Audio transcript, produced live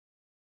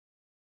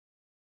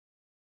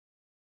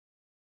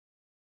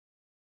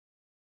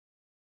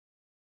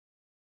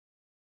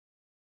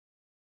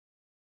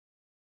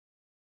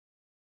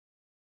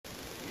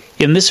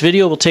In this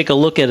video, we'll take a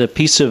look at a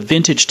piece of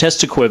vintage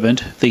test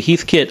equipment, the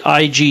Heathkit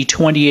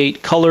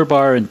IG-28 color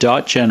bar and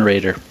dot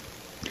generator.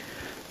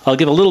 I'll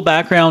give a little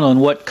background on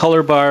what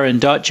color bar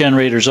and dot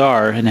generators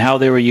are and how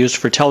they were used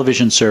for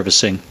television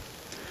servicing.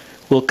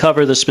 We'll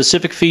cover the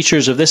specific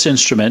features of this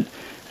instrument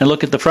and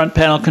look at the front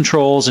panel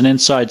controls and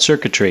inside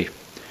circuitry.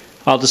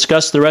 I'll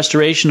discuss the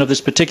restoration of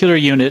this particular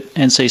unit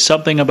and say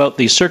something about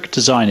the circuit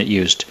design it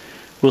used.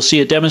 We'll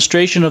see a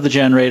demonstration of the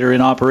generator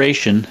in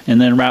operation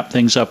and then wrap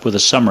things up with a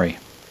summary.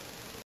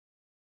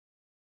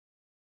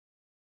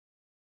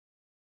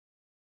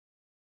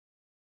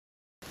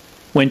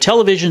 When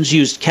televisions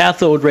used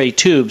cathode ray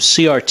tubes,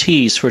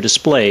 CRTs, for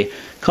display,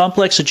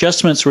 complex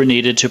adjustments were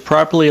needed to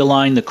properly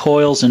align the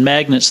coils and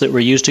magnets that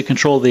were used to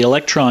control the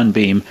electron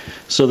beam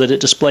so that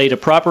it displayed a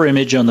proper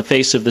image on the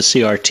face of the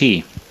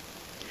CRT.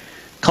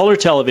 Color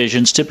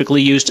televisions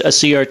typically used a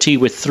CRT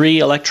with 3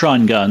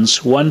 electron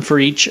guns, one for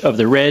each of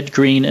the red,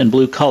 green, and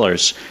blue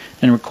colors,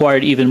 and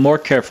required even more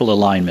careful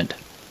alignment.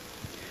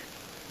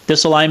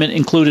 This alignment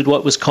included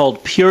what was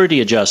called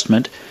purity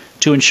adjustment,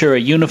 to ensure a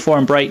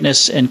uniform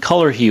brightness and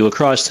color hue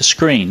across the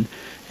screen,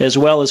 as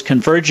well as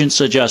convergence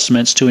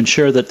adjustments to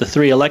ensure that the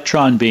 3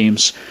 electron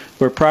beams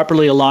were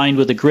properly aligned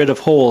with a grid of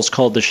holes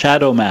called the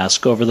shadow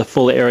mask over the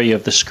full area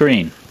of the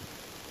screen.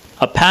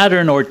 A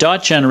pattern or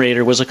dot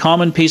generator was a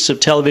common piece of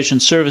television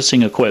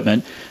servicing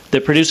equipment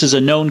that produces a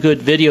known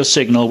good video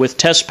signal with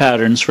test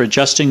patterns for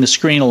adjusting the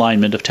screen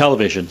alignment of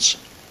televisions.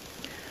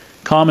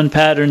 Common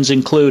patterns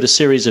include a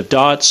series of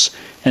dots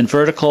and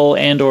vertical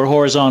and/or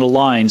horizontal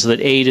lines that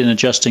aid in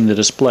adjusting the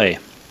display.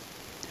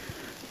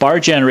 Bar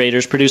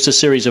generators produce a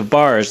series of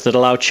bars that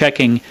allow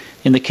checking,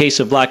 in the case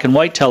of black and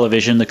white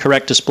television, the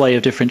correct display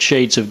of different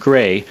shades of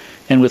gray,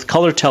 and with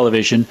color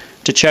television,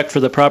 to check for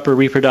the proper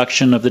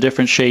reproduction of the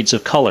different shades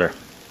of color.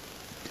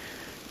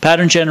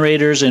 Pattern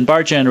generators and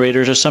bar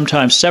generators are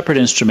sometimes separate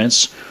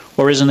instruments,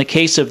 or as in the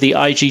case of the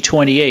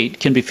IG-28,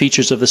 can be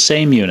features of the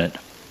same unit.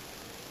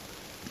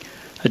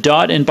 A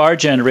dot and bar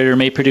generator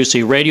may produce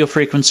a radio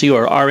frequency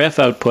or RF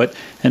output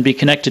and be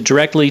connected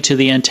directly to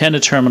the antenna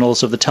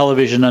terminals of the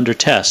television under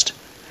test.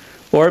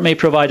 Or it may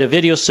provide a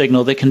video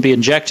signal that can be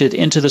injected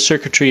into the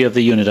circuitry of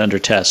the unit under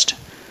test.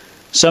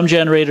 Some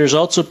generators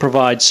also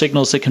provide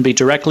signals that can be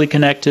directly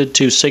connected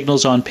to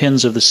signals on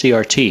pins of the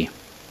CRT.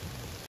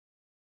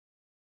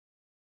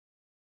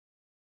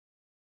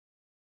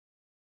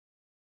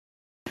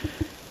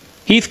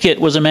 Heathkit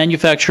was a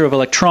manufacturer of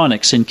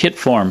electronics in kit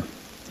form.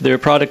 Their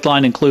product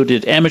line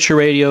included amateur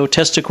radio,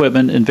 test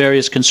equipment, and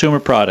various consumer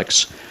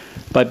products.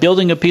 By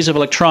building a piece of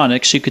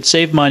electronics, you could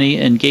save money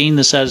and gain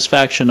the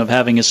satisfaction of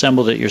having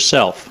assembled it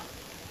yourself.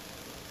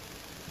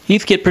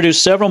 Heathkit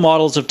produced several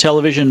models of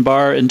television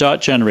bar and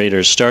dot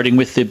generators, starting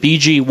with the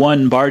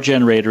BG-1 bar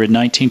generator in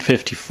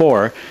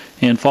 1954,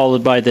 and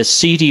followed by the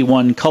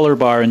CD-1 color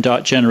bar and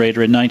dot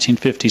generator in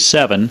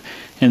 1957,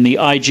 and the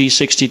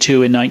IG-62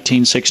 in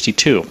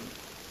 1962.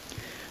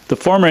 The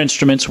former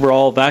instruments were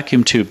all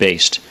vacuum tube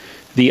based.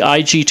 The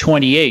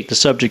IG-28, the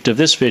subject of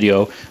this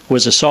video,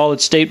 was a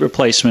solid-state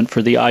replacement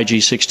for the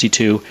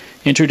IG-62,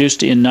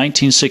 introduced in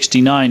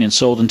 1969 and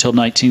sold until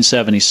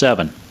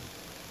 1977.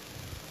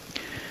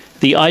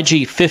 The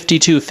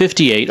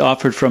IG-5258,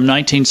 offered from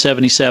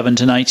 1977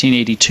 to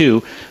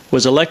 1982,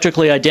 was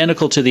electrically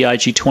identical to the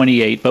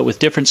IG-28 but with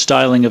different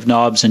styling of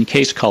knobs and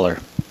case color.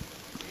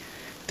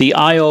 The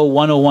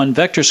IO-101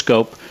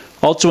 vectorscope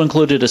also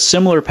included a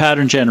similar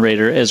pattern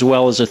generator as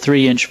well as a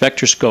 3-inch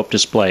vectorscope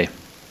display.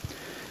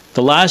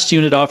 The last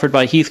unit offered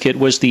by Heathkit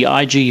was the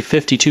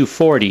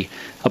IG-5240,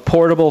 a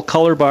portable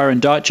color bar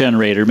and dot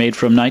generator made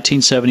from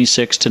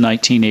 1976 to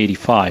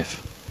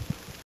 1985.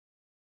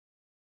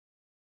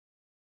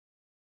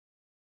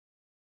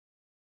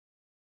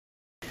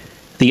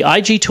 The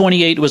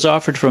IG-28 was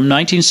offered from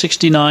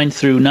 1969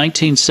 through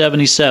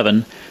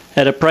 1977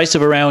 at a price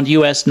of around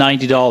US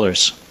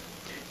 $90.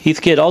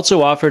 Heathkit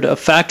also offered a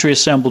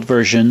factory-assembled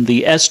version,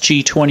 the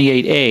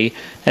SG-28A,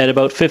 at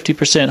about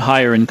 50%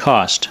 higher in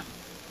cost.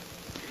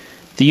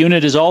 The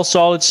unit is all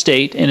solid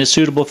state and is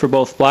suitable for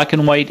both black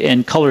and white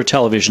and color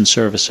television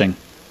servicing.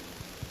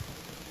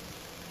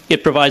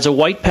 It provides a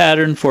white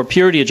pattern for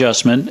purity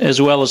adjustment as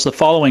well as the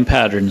following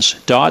patterns: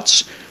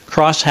 dots,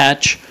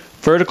 crosshatch,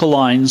 vertical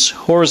lines,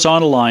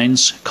 horizontal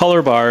lines,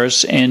 color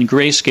bars, and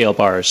grayscale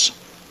bars,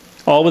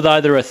 all with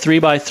either a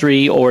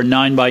 3x3 or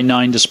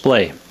 9x9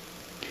 display.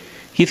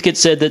 Heathkit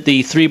said that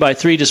the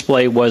 3x3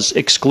 display was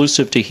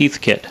exclusive to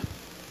Heathkit.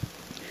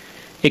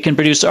 It can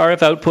produce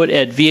RF output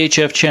at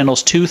VHF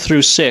channels 2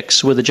 through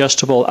 6 with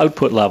adjustable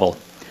output level.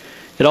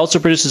 It also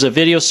produces a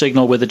video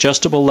signal with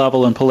adjustable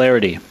level and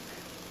polarity.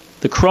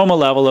 The chroma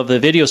level of the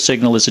video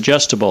signal is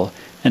adjustable,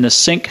 and a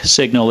sync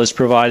signal is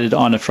provided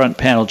on a front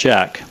panel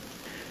jack.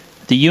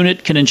 The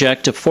unit can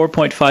inject a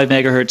 4.5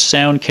 MHz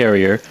sound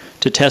carrier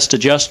to test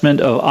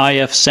adjustment of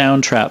IF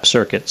sound trap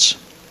circuits.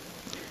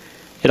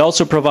 It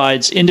also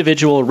provides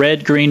individual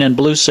red, green, and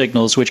blue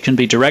signals which can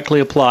be directly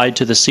applied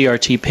to the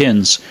CRT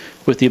pins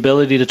with the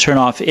ability to turn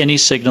off any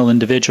signal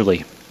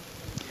individually.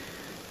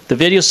 The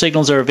video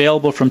signals are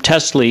available from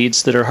test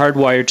leads that are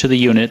hardwired to the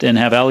unit and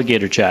have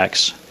alligator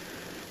jacks.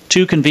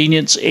 2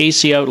 convenience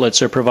AC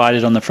outlets are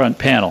provided on the front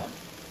panel.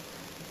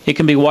 It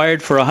can be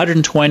wired for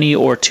 120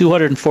 or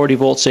 240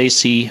 volts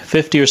AC,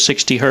 50 or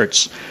 60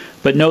 Hz,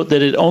 but note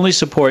that it only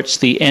supports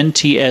the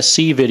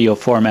NTSC video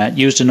format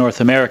used in North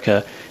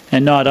America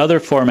and not other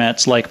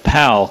formats like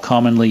PAL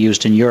commonly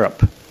used in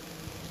Europe.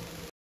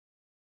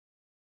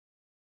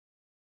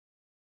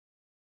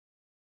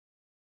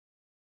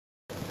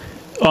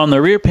 On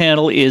the rear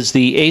panel is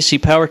the AC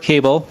power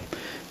cable,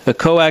 a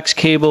coax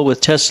cable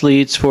with test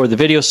leads for the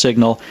video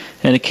signal,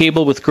 and a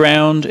cable with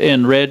ground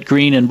and red,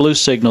 green, and blue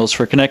signals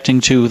for connecting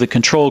to the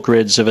control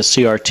grids of a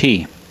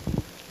CRT.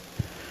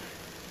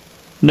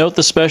 Note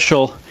the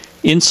special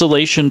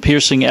insulation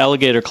piercing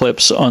alligator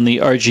clips on the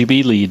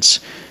RGB leads.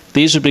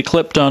 These would be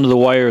clipped onto the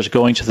wires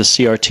going to the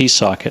CRT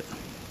socket.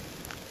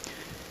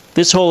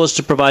 This hole is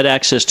to provide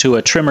access to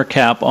a trimmer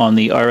cap on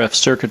the RF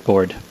circuit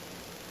board.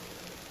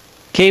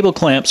 Cable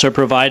clamps are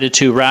provided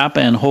to wrap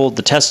and hold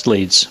the test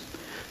leads.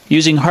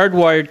 Using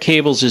hardwired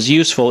cables is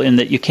useful in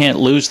that you can't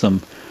lose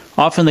them.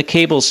 Often the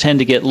cables tend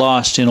to get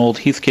lost in old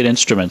Heathkit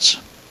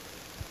instruments.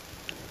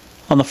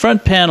 On the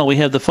front panel we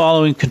have the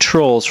following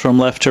controls from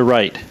left to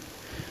right.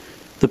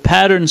 The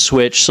pattern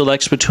switch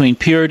selects between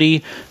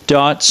purity,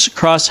 dots,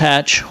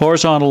 crosshatch,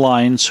 horizontal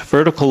lines,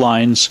 vertical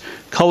lines,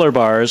 color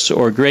bars,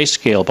 or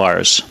grayscale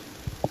bars.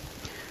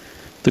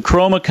 The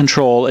chroma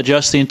control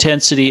adjusts the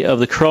intensity of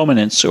the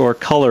chrominance or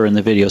color in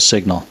the video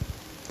signal.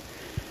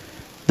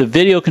 The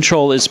video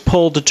control is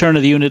pulled to turn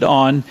the unit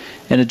on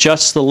and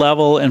adjusts the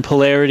level and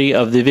polarity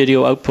of the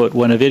video output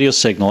when a video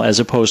signal, as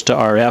opposed to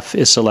RF,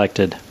 is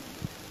selected.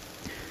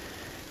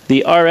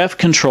 The RF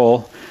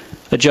control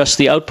adjusts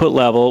the output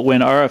level when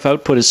RF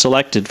output is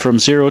selected from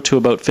 0 to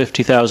about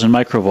 50,000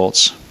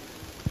 microvolts.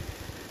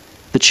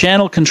 The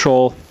channel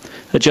control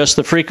adjusts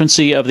the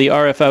frequency of the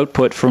RF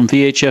output from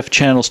VHF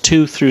channels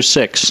 2 through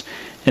 6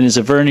 and is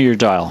a vernier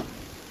dial.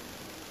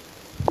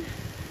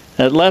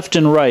 At left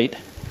and right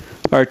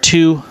are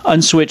 2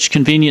 unswitched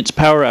convenience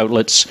power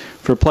outlets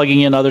for plugging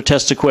in other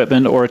test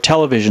equipment or a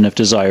television if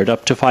desired,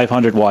 up to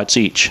 500 watts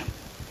each.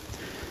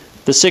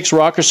 The 6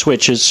 rocker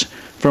switches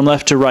from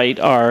left to right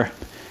are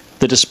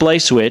the display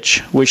switch,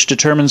 which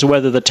determines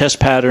whether the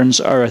test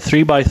patterns are a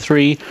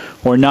 3x3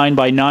 or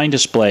 9x9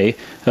 display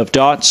of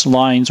dots,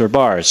 lines, or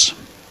bars.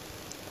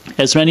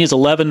 As many as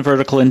 11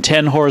 vertical and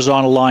 10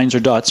 horizontal lines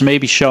or dots may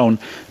be shown,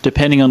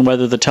 depending on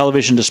whether the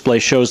television display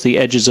shows the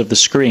edges of the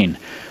screen.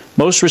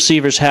 Most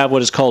receivers have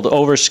what is called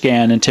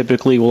overscan and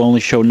typically will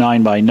only show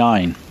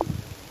 9x9.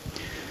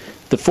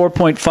 The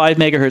 4.5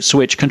 MHz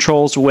switch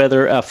controls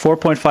whether a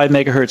 4.5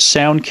 MHz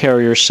sound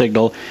carrier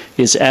signal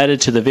is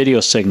added to the video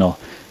signal.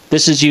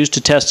 This is used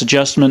to test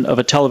adjustment of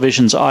a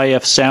television's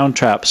IF sound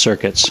trap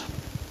circuits.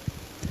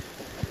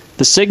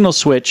 The signal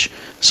switch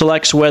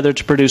selects whether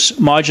to produce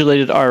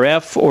modulated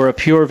RF or a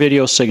pure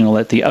video signal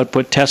at the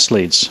output test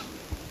leads.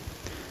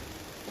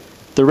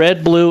 The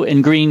red, blue,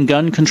 and green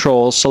gun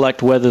controls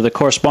select whether the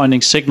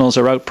corresponding signals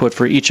are output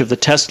for each of the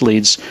test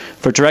leads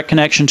for direct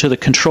connection to the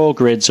control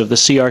grids of the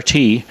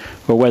CRT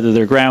or whether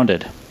they're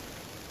grounded.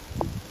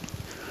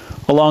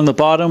 Along the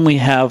bottom we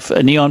have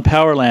a neon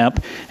power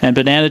lamp and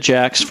banana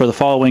jacks for the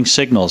following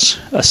signals.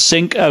 A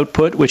sync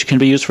output, which can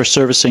be used for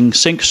servicing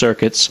sync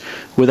circuits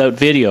without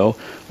video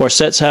or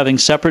sets having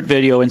separate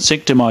video and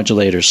sync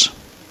demodulators.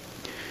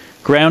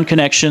 Ground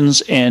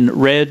connections and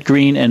red,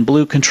 green, and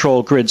blue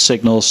control grid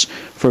signals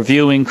for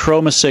viewing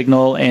chroma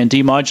signal and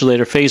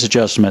demodulator phase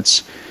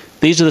adjustments.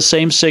 These are the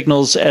same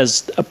signals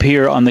as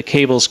appear on the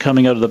cables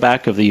coming out of the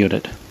back of the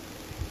unit.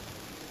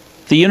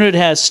 The unit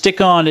has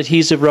stick-on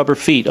adhesive rubber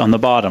feet on the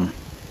bottom.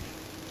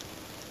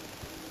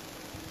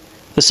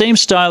 The same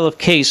style of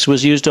case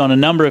was used on a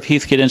number of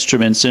Heathkit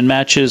instruments and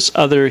matches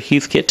other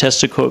Heathkit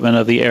test equipment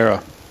of the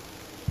era.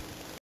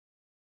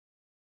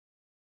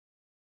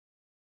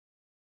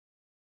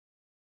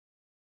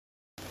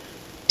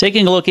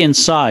 Taking a look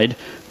inside,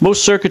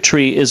 most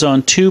circuitry is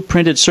on 2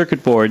 printed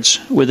circuit boards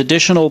with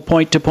additional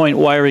point-to-point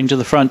wiring to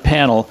the front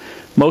panel,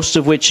 most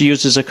of which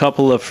uses a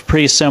couple of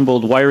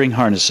pre-assembled wiring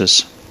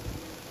harnesses.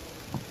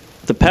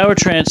 The power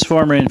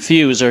transformer and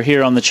fuse are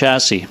here on the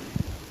chassis.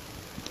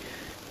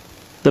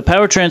 The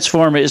power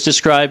transformer is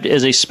described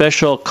as a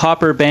special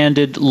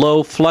copper-banded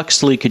low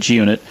flux leakage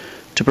unit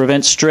to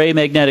prevent stray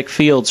magnetic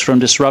fields from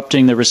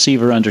disrupting the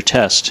receiver under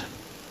test.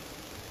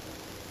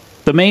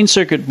 The main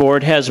circuit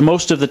board has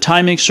most of the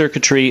timing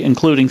circuitry,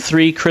 including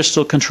 3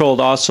 crystal-controlled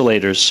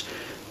oscillators.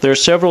 There are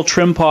several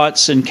trim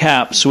pots and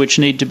caps which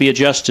need to be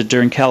adjusted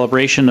during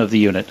calibration of the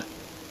unit.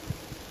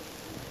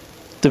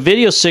 The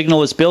video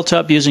signal is built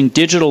up using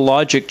digital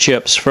logic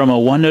chips from a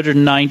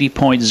 190.08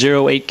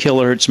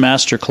 kHz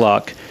master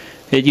clock.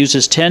 It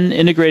uses 10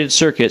 integrated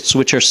circuits,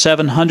 which are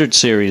 700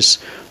 series,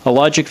 a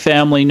logic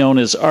family known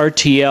as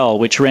RTL,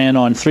 which ran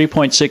on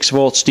 3.6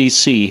 volts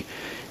DC,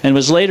 and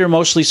was later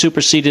mostly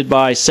superseded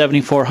by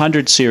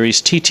 7400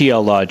 series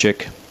TTL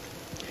logic.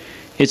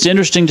 It's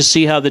interesting to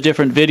see how the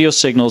different video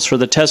signals for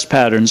the test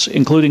patterns,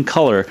 including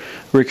color,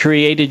 were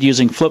created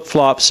using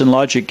flip-flops and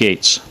logic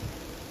gates.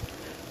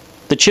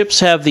 The chips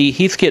have the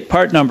Heathkit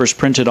part numbers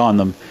printed on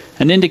them,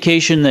 an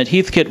indication that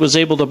Heathkit was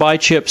able to buy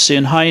chips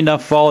in high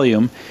enough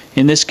volume,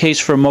 in this case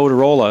from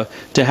Motorola,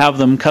 to have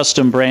them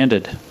custom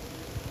branded.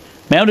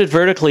 Mounted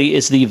vertically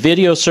is the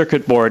video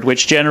circuit board,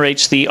 which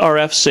generates the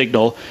RF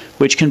signal,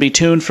 which can be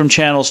tuned from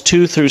channels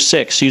 2 through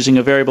 6 using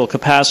a variable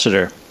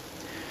capacitor.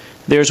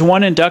 There's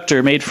one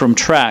inductor made from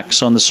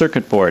tracks on the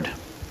circuit board.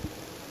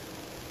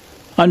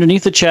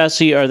 Underneath the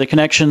chassis are the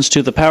connections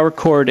to the power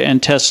cord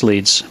and test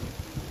leads.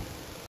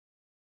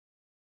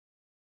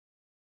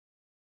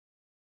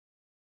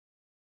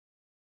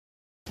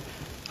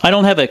 I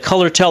don't have a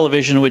color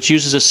television which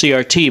uses a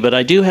CRT, but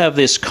I do have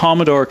this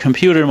Commodore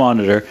computer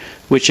monitor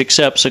which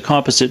accepts a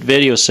composite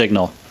video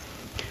signal.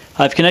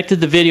 I've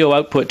connected the video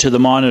output to the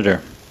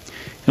monitor,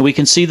 and we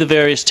can see the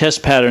various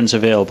test patterns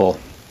available.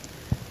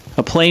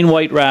 A plain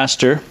white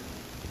raster,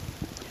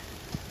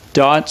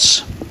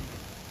 dots,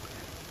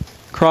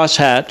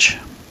 crosshatch,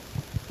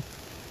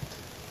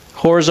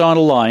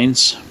 horizontal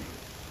lines,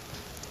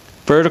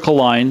 vertical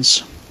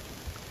lines,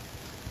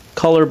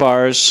 color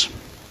bars,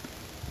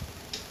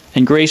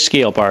 and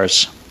grayscale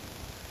bars.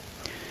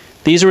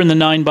 These are in the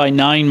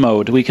 9x9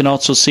 mode. We can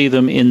also see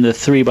them in the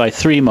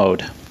 3x3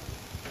 mode.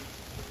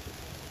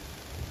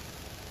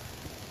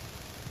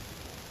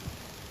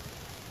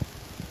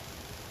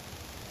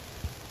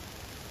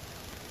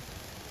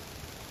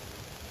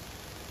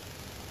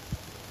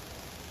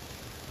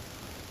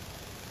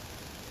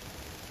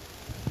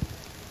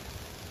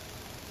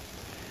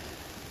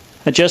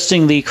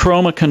 Adjusting the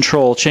chroma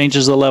control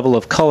changes the level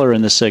of color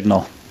in the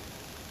signal.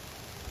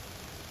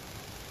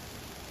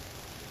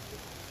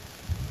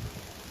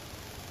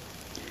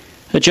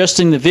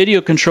 Adjusting the video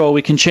control,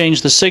 we can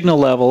change the signal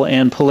level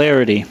and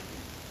polarity.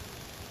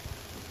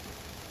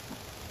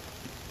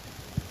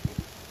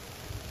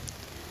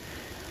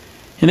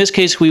 In this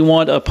case, we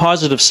want a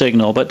positive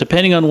signal, but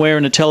depending on where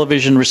in a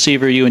television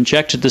receiver you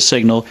injected the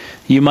signal,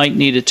 you might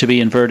need it to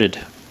be inverted.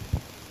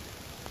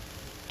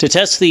 To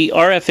test the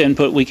RF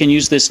input, we can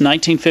use this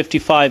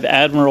 1955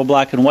 Admiral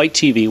black and white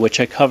TV, which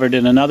I covered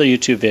in another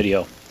YouTube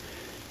video.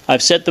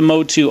 I've set the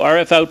mode to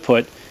RF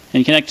output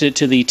and connected it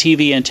to the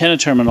TV antenna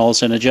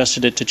terminals and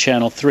adjusted it to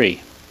channel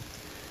 3.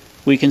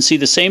 We can see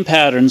the same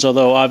patterns,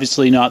 although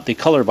obviously not the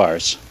color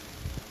bars.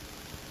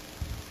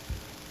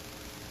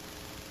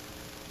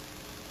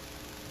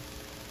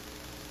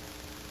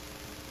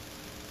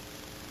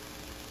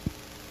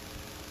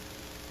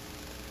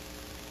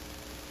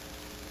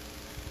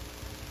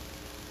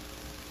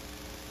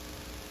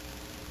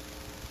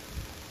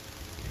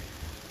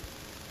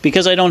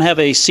 Because I don't have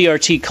a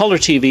CRT color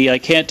TV, I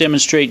can't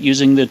demonstrate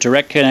using the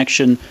direct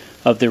connection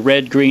of the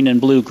red, green, and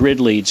blue grid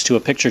leads to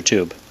a picture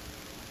tube.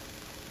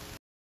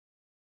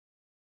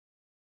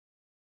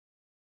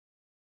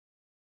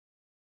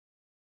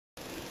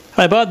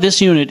 I bought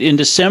this unit in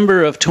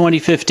December of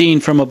 2015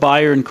 from a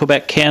buyer in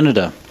Quebec,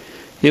 Canada.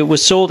 It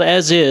was sold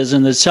as is,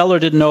 and the seller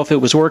didn't know if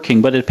it was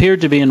working, but it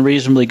appeared to be in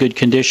reasonably good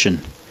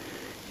condition.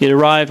 It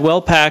arrived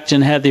well packed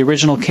and had the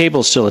original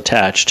cable still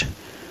attached.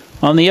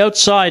 On the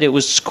outside, it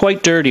was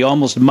quite dirty,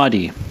 almost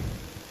muddy.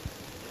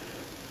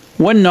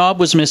 One knob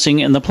was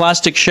missing, and the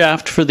plastic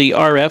shaft for the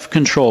RF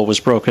control was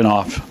broken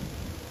off.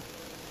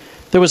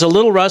 There was a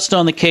little rust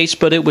on the case,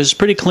 but it was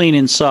pretty clean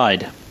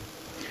inside.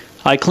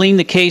 I cleaned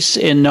the case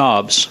and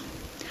knobs.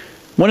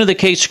 One of the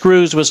case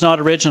screws was not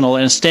original,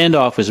 and a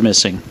standoff was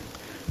missing.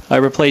 I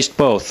replaced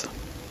both.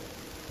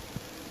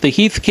 The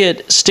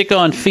Heathkit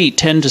stick-on feet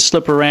tend to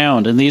slip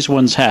around, and these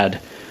ones had.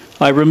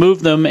 I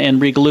removed them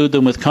and re-glued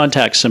them with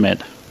contact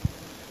cement.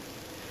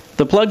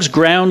 The plug's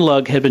ground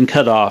lug had been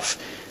cut off.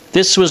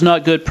 This was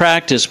not good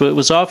practice, but it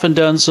was often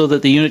done so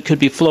that the unit could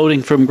be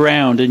floating from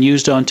ground and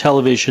used on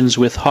televisions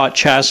with hot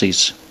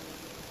chassis.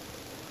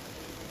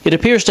 It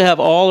appears to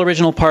have all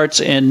original parts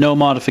and no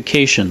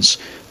modifications.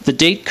 The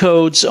date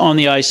codes on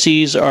the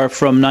ICs are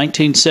from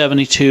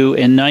 1972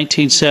 and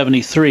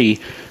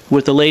 1973,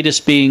 with the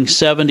latest being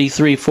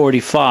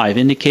 7345,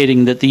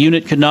 indicating that the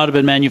unit could not have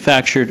been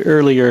manufactured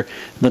earlier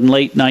than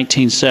late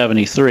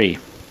 1973.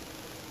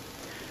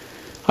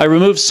 I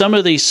removed some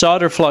of the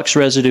solder flux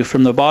residue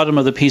from the bottom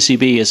of the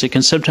PCB as it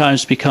can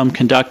sometimes become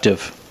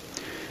conductive.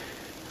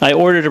 I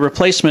ordered a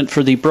replacement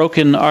for the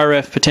broken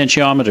RF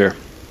potentiometer.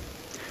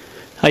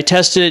 I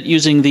tested it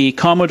using the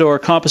Commodore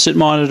composite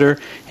monitor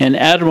and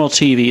Admiral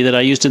TV that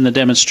I used in the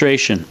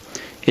demonstration.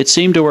 It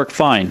seemed to work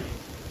fine.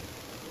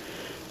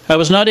 I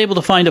was not able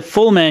to find a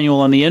full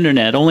manual on the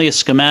internet, only a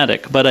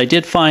schematic, but I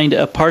did find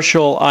a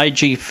partial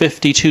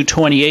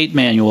IG-28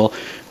 manual,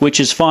 which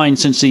is fine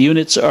since the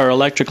units are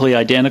electrically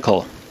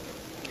identical.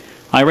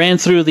 I ran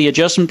through the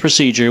adjustment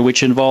procedure,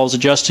 which involves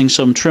adjusting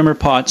some trimmer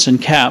pots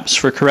and caps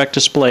for correct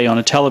display on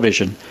a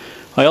television.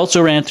 I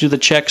also ran through the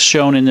checks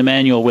shown in the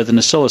manual with an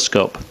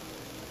oscilloscope.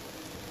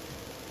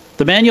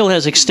 The manual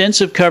has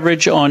extensive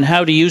coverage on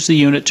how to use the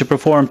unit to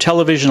perform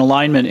television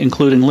alignment,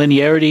 including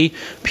linearity,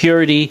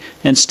 purity,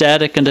 and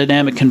static and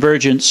dynamic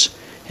convergence,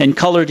 and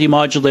color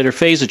demodulator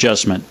phase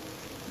adjustment.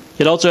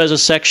 It also has a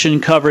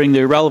section covering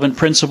the relevant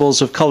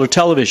principles of color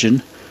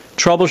television,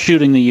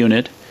 troubleshooting the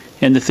unit,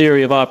 and the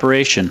theory of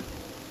operation.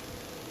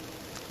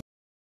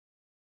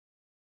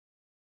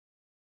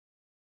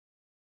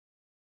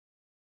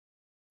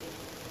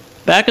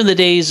 Back in the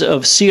days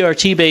of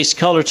CRT-based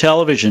color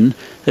television,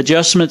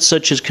 adjustments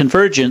such as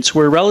convergence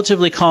were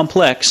relatively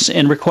complex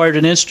and required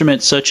an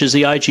instrument such as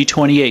the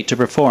IG-28 to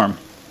perform.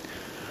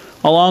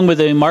 Along with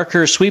a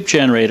marker sweep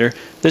generator,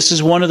 this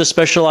is one of the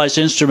specialized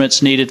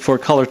instruments needed for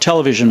color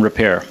television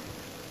repair.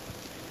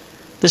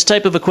 This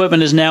type of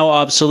equipment is now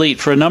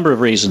obsolete for a number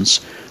of reasons.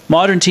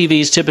 Modern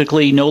TVs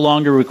typically no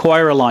longer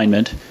require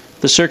alignment,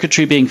 the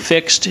circuitry being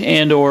fixed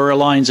and/or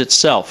aligns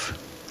itself.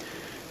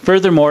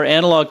 Furthermore,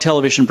 analog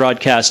television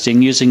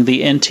broadcasting using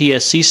the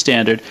NTSC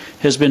standard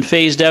has been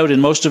phased out in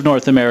most of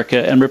North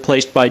America and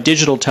replaced by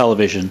digital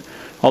television,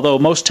 although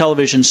most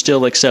televisions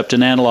still accept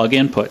an analog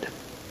input.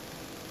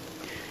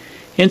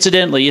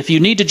 Incidentally, if you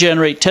need to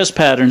generate test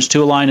patterns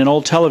to align an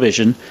old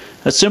television,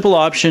 a simple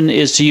option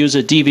is to use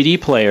a DVD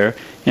player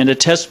and a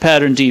test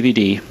pattern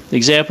DVD,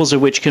 examples of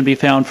which can be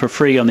found for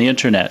free on the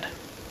internet.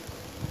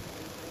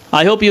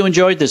 I hope you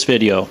enjoyed this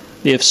video.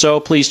 If so,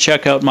 please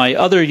check out my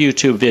other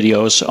YouTube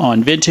videos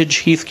on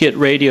vintage Heathkit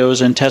radios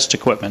and test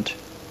equipment.